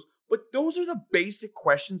all of those, but those are the basic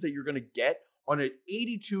questions that you're going to get on an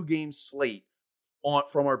 82-game slate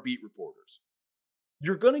from our beat reporters.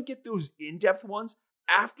 You're going to get those in-depth ones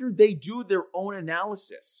after they do their own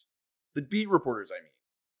analysis. The beat reporters, I mean.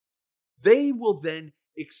 They will then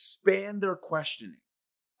expand their questioning.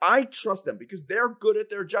 I trust them because they're good at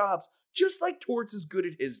their jobs, just like Torts is good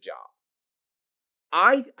at his job.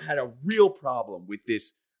 I had a real problem with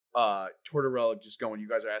this Tortorella just going, you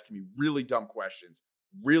guys are asking me really dumb questions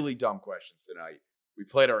tonight. We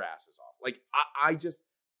played our asses off. Like, I just,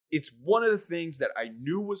 it's one of the things that I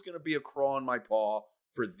knew was going to be a crawl in my paw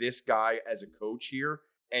for this guy as a coach here.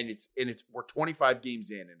 And we're 25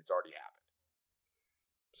 games in and it's already happened.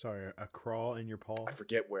 Sorry, a crawl in your paw? I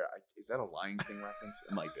forget is that a Lion King reference?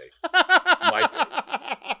 It might be.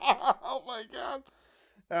 Oh my God.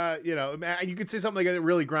 You could say something like that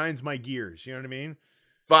really grinds my gears. You know what I mean?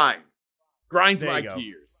 Fine. Grinds there my you go.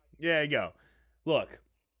 gears. Yeah, you go. Look.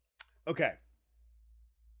 Okay.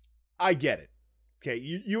 I get it. Okay,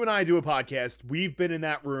 you and I do a podcast. We've been in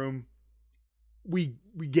that room. We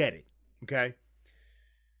get it. Okay?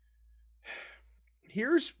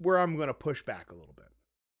 Here's where I'm going to push back a little bit.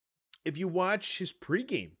 If you watch his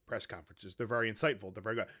pregame press conferences, they're very insightful. They're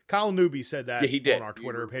very good. Kyle Newby said that he did. on our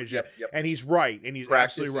Twitter page. Yep. And he's right. And he's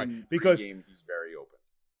absolutely right. Because he's very open.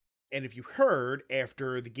 And if you heard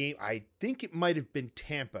after the game, I think it might have been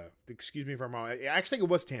Tampa. Excuse me if I'm wrong. I actually think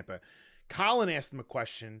it was Tampa. Colin asked him a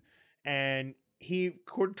question, and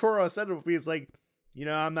Tortorella said to him, he's like,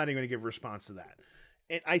 I'm not even going to give a response to that.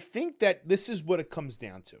 And I think that this is what it comes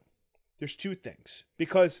down to. There's two things.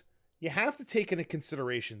 Because you have to take into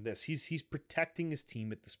consideration this. He's protecting his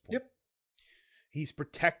team at this point. Yep. He's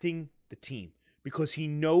protecting the team because he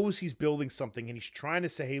knows he's building something, and he's trying to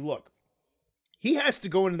say, hey, look, he has to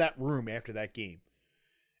go into that room after that game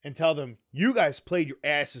and tell them, you guys played your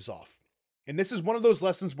asses off. And this is one of those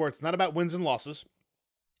lessons where it's not about wins and losses.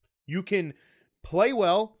 You can play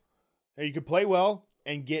well,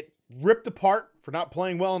 and get ripped apart for not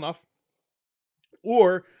playing well enough.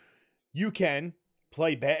 Or you can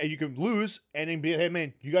play bad, you can lose and then be, hey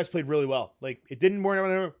man, you guys played really well. Like, it didn't work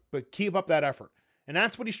out, but keep up that effort. And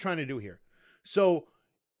that's what he's trying to do here. So,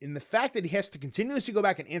 in the fact that he has to continuously go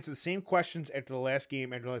back and answer the same questions after the last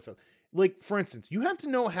game, like, for instance, you have to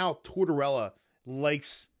know how Tortorella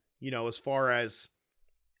likes, as far as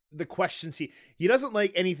the questions he doesn't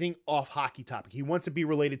like anything off hockey topic. He wants to be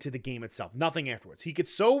related to the game itself, nothing afterwards. He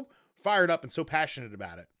gets so fired up and so passionate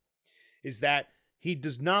about it, is that he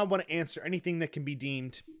does not want to answer anything that can be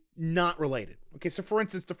deemed not related. Okay, so for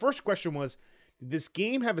instance, the first question was, did this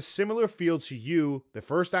game have a similar feel to you, the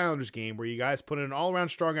first Islanders game, where you guys put in an all-around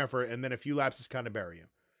strong effort and then a few lapses kind of bury you?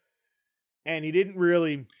 And he didn't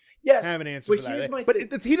really have an answer for that.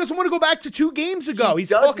 But he doesn't want to go back to 2 games ago. He's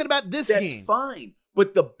talking about this game. That's fine.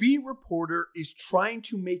 But the beat reporter is trying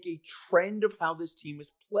to make a trend of how this team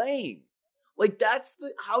is playing. Like, that's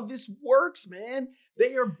how this works, man.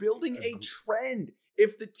 They are building a trend.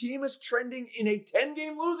 If the team is trending in a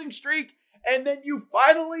 10-game losing streak and then you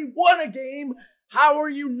finally won a game, how are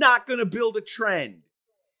you not going to build a trend?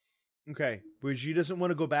 Okay, but he doesn't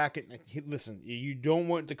want to go back and listen. You don't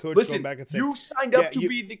want the coach to go back and say, you signed up to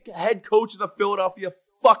be the head coach of the Philadelphia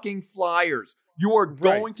fucking Flyers. You are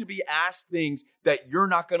going to be asked things that you're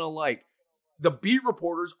not going to like. The beat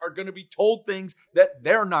reporters are going to be told things that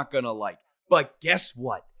they're not going to like. But guess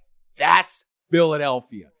what? That's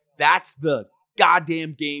Philadelphia. That's the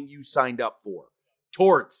goddamn game you signed up for.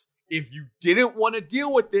 Torts, if you didn't want to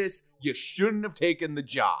deal with this, you shouldn't have taken the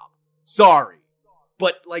job. Sorry.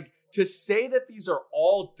 But, like, To say that these are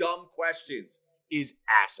all dumb questions is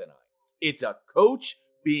asinine. It's a coach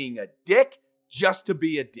being a dick just to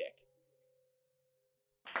be a dick.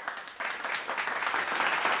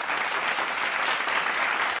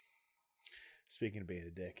 Speaking of being a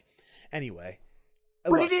dick. Anyway.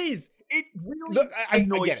 But look, it is. It really look, I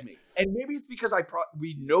annoys get it. me. And maybe it's because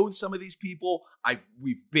we know some of these people.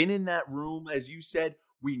 We've been in that room, as you said.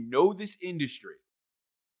 We know this industry.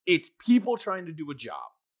 It's people trying to do a job.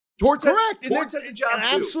 Torts correct. Torts has a job too.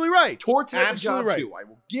 Absolutely right. Torts has absolutely a job right. too. I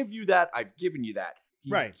will give you that. I've given you that.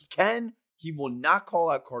 Right. He will not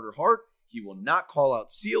call out Carter Hart. He will not call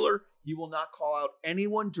out Sealer. He will not call out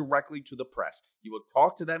anyone directly to the press. He will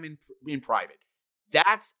talk to them in private.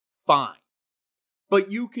 That's fine.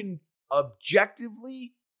 But you can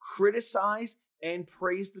objectively criticize and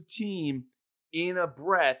praise the team in a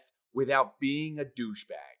breath without being a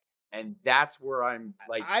douchebag. And that's where I'm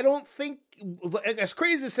like... I don't think, as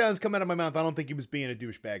crazy as it sounds coming out of my mouth, I don't think he was being a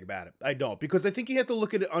douchebag about it. I don't. Because I think you have to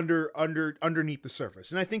look at it underneath the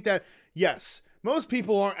surface. And I think that, yes, most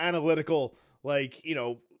people aren't analytical like,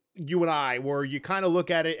 you and I, where you kind of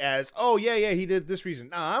look at it as, oh, yeah, he did this reason.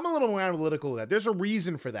 Nah, I'm a little more analytical of that. There's a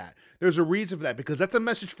reason for that. Because that's a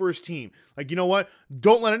message for his team. Like, you know what?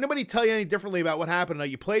 Don't let anybody tell you any differently about what happened.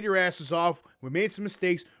 Like, you played your asses off. We made some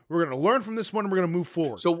mistakes. We're going to learn from this one, and we're going to move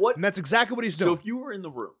forward. And that's exactly what he's doing. So if you were in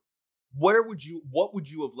the room, what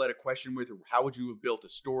would you have led a question with, or how would you have built a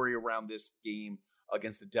story around this game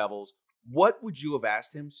against the Devils? What would you have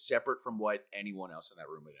asked him separate from what anyone else in that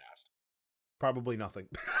room had asked? Probably nothing.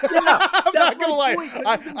 Yeah, I'm not gonna lie. Point,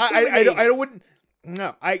 I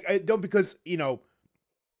don't because the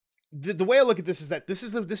way I look at this is that this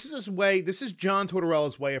is John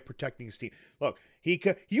Tortorella's way of protecting his team. Look,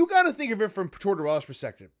 you got to think of it from Tortorella's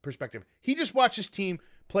perspective. He just watched his team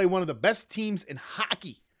play one of the best teams in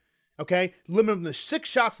hockey. Okay, limited them to 6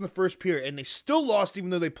 shots in the first period, and they still lost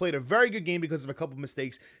even though they played a very good game because of a couple of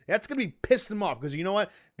mistakes. That's gonna be pissing them off because you know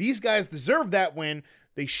what? These guys deserve that win.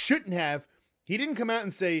 They shouldn't have. He didn't come out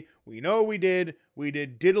and say, we know we did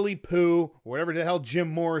diddly poo, or whatever the hell Jim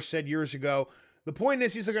Morris said years ago. The point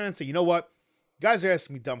is, he's looking and say, you know what? Guys are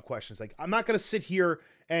asking me dumb questions. Like, I'm not going to sit here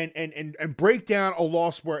and break down a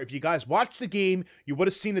loss where if you guys watched the game, you would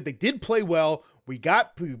have seen that they did play well. We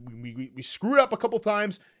screwed up a couple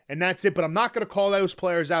times, and that's it. But I'm not going to call those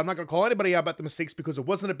players out. I'm not going to call anybody out about the mistakes because it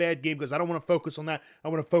wasn't a bad game because I don't want to focus on that. I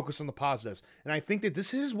want to focus on the positives. And I think that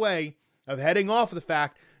this is his way of heading off of the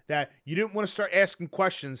fact that you didn't want to start asking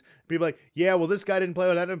questions. People like, yeah, well, this guy didn't play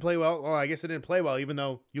well, that didn't play well. Oh, I guess they didn't play well, even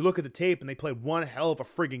though you look at the tape and they played one hell of a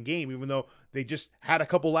friggin' game, even though they just had a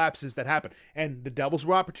couple lapses that happened. And the Devils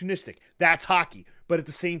were opportunistic. That's hockey. But at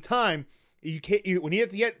the same time, you can't. When you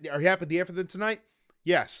are you happy with the effort tonight?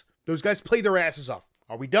 Yes, those guys played their asses off.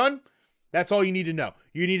 Are we done? That's all you need to know.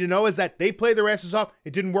 You need to know is that they played their asses off.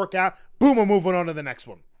 It didn't work out. Boom, we're moving on to the next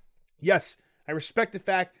one. Yes, I respect the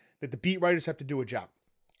fact that the beat writers have to do a job.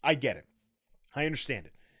 I get it. I understand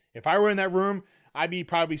it. If I were in that room, I'd be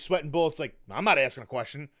probably sweating bullets like, I'm not asking a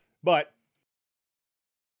question. But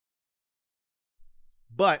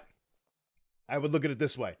I would look at it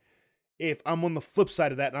this way. If I'm on the flip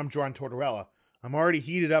side of that and I'm John Tortorella, I'm already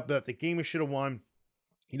heated up that the game we should have won.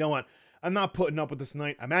 You know what? I'm not putting up with this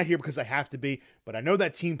tonight. I'm out here because I have to be, but I know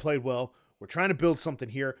that team played well. We're trying to build something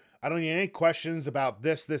here. I don't need any questions about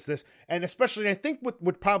this. And especially, I think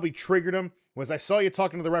what probably triggered him was I saw you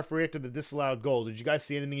talking to the referee after the disallowed goal. Did you guys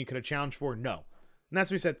see anything you could have challenged for? No. And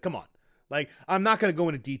that's what he said, come on. Like, I'm not going to go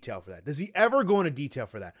into detail for that. Does he ever go into detail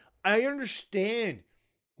for that? I understand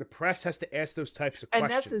the press has to ask those types of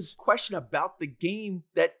questions. And that's his question about the game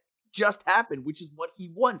that just happened, which is what he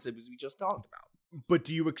wants, as we just talked about. But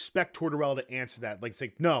do you expect Tortorella to answer that? Like,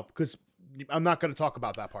 say, no, because I'm not going to talk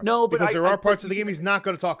about that part. No, but because there are parts of the game he's not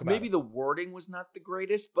going to talk about. Maybe the wording was not the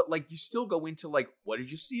greatest, but like you still go into like, what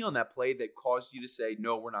did you see on that play that caused you to say,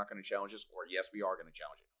 no, we're not going to challenge this, or yes, we are going to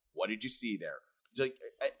challenge it? What did you see there? It's like,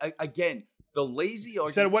 again, the lazy argument.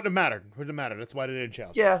 You said it wouldn't have mattered. It wouldn't have mattered. That's why they didn't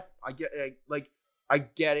challenge. Yeah, I get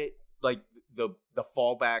it. Like the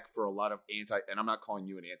fallback for a lot of and I'm not calling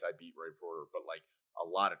you an anti-beat reporter, but like a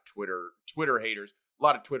lot of Twitter haters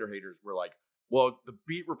were like, well, the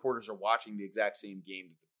beat reporters are watching the exact same game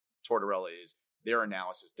that Tortorella is. Their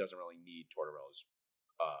analysis doesn't really need Tortorella's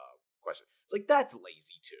question. It's like, that's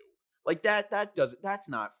lazy too. Like that's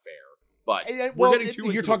not fair. But we're getting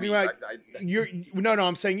too you're talking about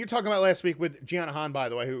I'm saying you're talking about last week with Gianna Hahn, by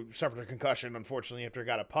the way, who suffered a concussion, unfortunately, after he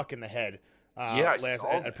got a puck in the head.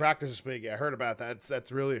 At practice this week. I heard about that.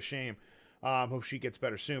 That's really a shame. Hope she gets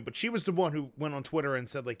better soon. But she was the one who went on Twitter and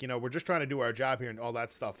said, like, we're just trying to do our job here and all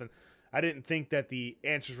that stuff. And I didn't think that the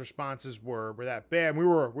answers responses were that bad. We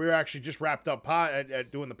were actually just wrapped up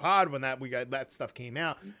at doing the pod when that stuff came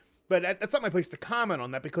out. But that's not my place to comment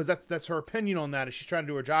on that, because that's her opinion on that. If she's trying to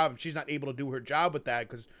do her job and she's not able to do her job with that,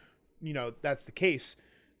 because that's the case.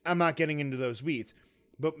 I'm not getting into those weeds.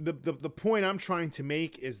 But the point I'm trying to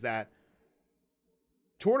make is that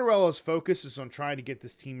Tortorella's focus is on trying to get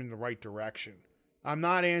this team in the right direction. I'm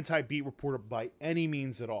not anti-beat reporter by any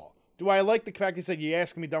means at all. Do I like the fact he said, you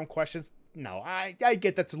asking me dumb questions? No, I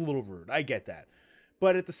get that's a little rude. I get that.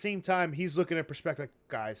 But at the same time, he's looking at perspective, like,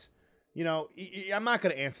 guys, I'm not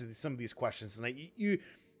going to answer some of these questions tonight.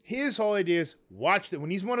 His whole idea is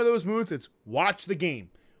when he's one of those moods, it's watch the game.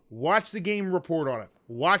 Watch the game, report on it.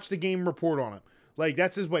 Watch the game, report on it. Like,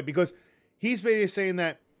 that's his way, because he's basically saying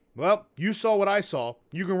that, well, you saw what I saw.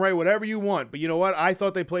 You can write whatever you want, but you know what? I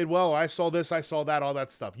thought they played well. I saw this, I saw that, all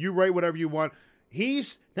that stuff. You write whatever you want.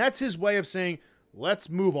 That's his way of saying, let's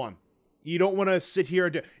move on. You don't want to sit here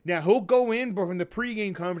and do. Now, he'll go in from the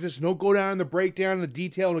pregame conferences, and he'll go down in the breakdown and the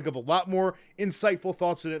detail, and he'll give a lot more insightful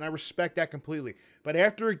thoughts in it, and I respect that completely. But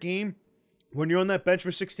after a game, when you're on that bench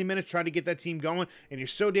for 60 minutes trying to get that team going, and you're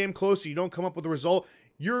so damn close and you don't come up with a result,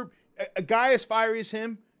 you're a guy as fiery as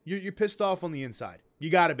him, you're pissed off on the inside. You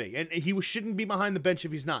got to be. And he shouldn't be behind the bench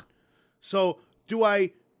if he's not. So, do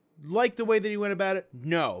I like the way that he went about it?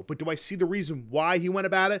 No. But do I see the reason why he went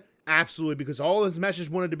about it? Absolutely. Because all his message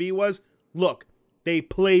wanted to be was, look, they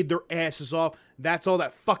played their asses off. That's all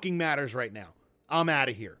that fucking matters right now. I'm out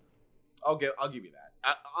of here. I'll give you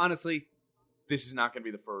that. Honestly, this is not going to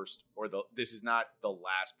be the first, this is not the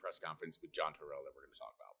last press conference with John Tortorella that we're going to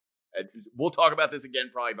talk about. And we'll talk about this again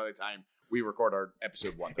probably by the time we record our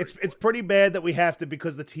episode 1. It's pretty bad that we have to,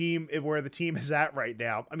 because where the team is at right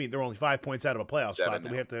now. I mean, they're only 5 points out of a playoff spot. That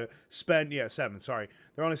we have to spend 7. Sorry,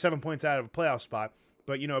 they're only 7 points out of a playoff spot.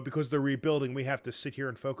 But because they're rebuilding, we have to sit here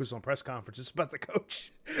and focus on press conferences about the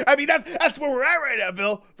coach. I mean, that's where we're at right now,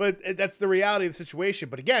 Bill. But that's the reality of the situation.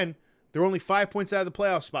 But again, they're only 5 points out of the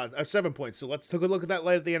playoff spot, 7 points. So let's take a look at that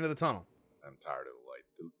light at the end of the tunnel. I'm tired of the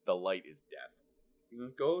light. The light is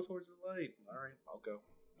death. Go towards the light. All right, I'll go.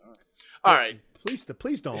 All right.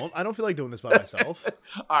 Please don't. I don't feel like doing this by myself.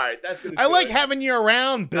 All right, that's gonna. I like having you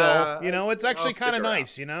around, Bill. It's actually kind of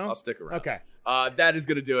nice. I'll stick around. Okay. That is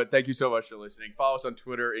gonna do it. Thank you so much for listening. Follow us on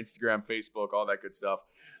Twitter, Instagram, Facebook, all that good stuff.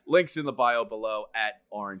 Links in the bio below at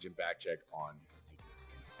Orange and Backcheck on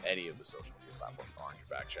any of the social media platforms. Orange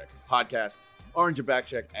and Backcheck podcast. Orange and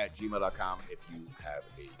Backcheck at gmail.com. If you have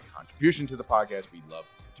a contribution to the podcast, we'd love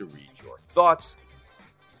to read your thoughts.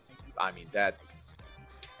 I mean,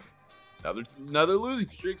 another losing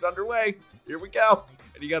streak's underway. Here we go.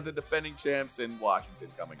 And you got the defending champs in Washington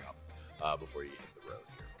coming up before you hit the road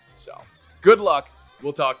here. So, good luck.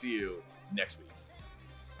 We'll talk to you next week.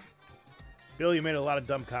 Bill, you made a lot of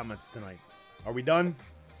dumb comments tonight. Are we done?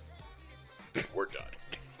 We're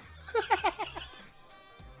done.